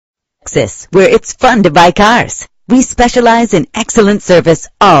Lexus, where it's fun to buy cars. We specialize in excellent service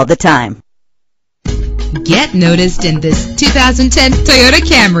all the time. Get noticed in this 2010 Toyota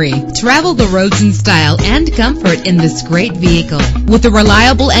Camry. Travel the roads in style and comfort in this great vehicle. With a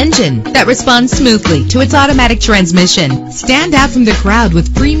reliable engine that responds smoothly to its automatic transmission. Stand out from the crowd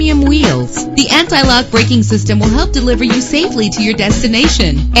with premium wheels. The anti-lock braking system will help deliver you safely to your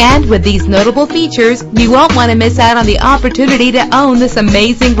destination. And with these notable features, you won't want to miss out on the opportunity to own this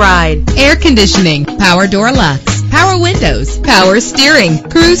amazing ride. Air conditioning, power door locks, power windows, power steering,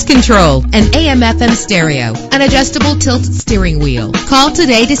 cruise control, and AM/FM stereo, an adjustable tilt steering wheel. Call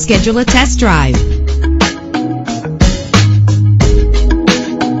today to schedule a test drive.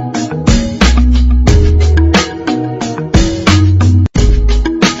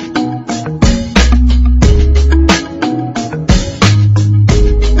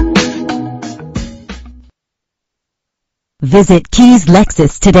 Visit Keys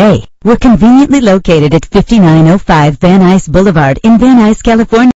Lexus today. We're conveniently located at 5905 Van Nuys Boulevard in Van Nuys, California.